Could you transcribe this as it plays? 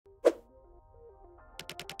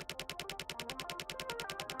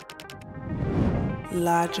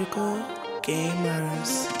Logical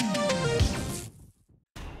Gamers.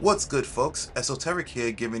 What's good, folks? Esoteric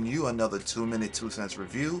here, giving you another 2-minute 2 cents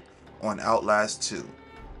review on Outlast 2.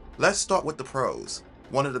 Let's start with the pros.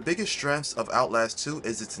 One of the biggest strengths of Outlast 2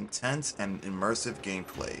 is its intense and immersive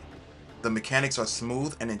gameplay. The mechanics are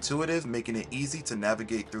smooth and intuitive, making it easy to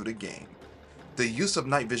navigate through the game. The use of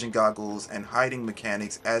night vision goggles and hiding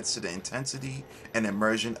mechanics adds to the intensity and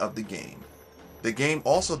immersion of the game. The game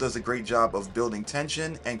also does a great job of building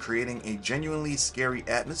tension and creating a genuinely scary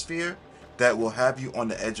atmosphere that will have you on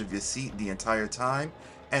the edge of your seat the entire time,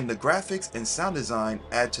 and the graphics and sound design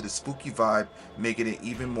add to the spooky vibe, making it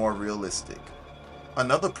even more realistic.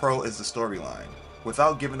 Another pro is the storyline.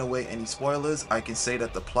 Without giving away any spoilers, I can say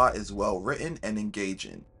that the plot is well written and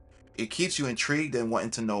engaging. It keeps you intrigued and wanting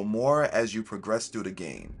to know more as you progress through the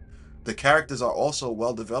game. The characters are also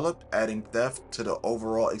well developed, adding depth to the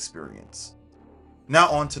overall experience. Now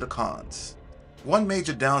on to the cons. One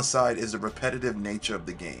major downside is the repetitive nature of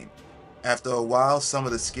the game. After a while, some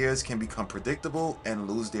of the scares can become predictable and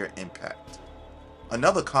lose their impact.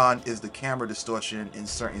 Another con is the camera distortion in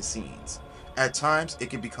certain scenes. At times, it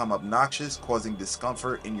can become obnoxious, causing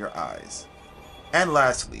discomfort in your eyes. And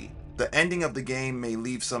lastly, the ending of the game may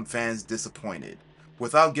leave some fans disappointed.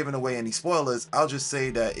 Without giving away any spoilers, I'll just say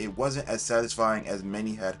that it wasn't as satisfying as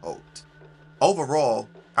many had hoped. Overall,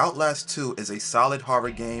 Outlast 2 is a solid horror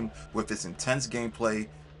game with its intense gameplay,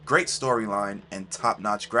 great storyline, and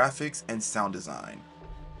top-notch graphics and sound design.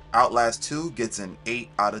 Outlast 2 gets an 8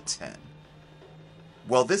 out of 10.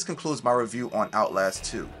 Well, this concludes my review on Outlast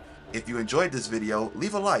 2. If you enjoyed this video,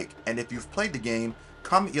 leave a like, and if you've played the game,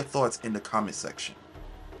 comment your thoughts in the comment section.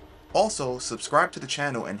 Also, subscribe to the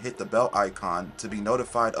channel and hit the bell icon to be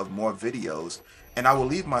notified of more videos, and I will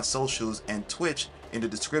leave my socials and Twitch in the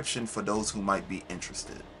description for those who might be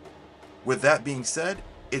interested. With that being said,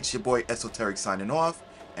 it's your boy Esoteric signing off,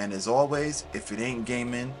 and as always, if it ain't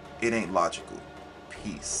gaming, it ain't logical.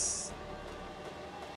 Peace.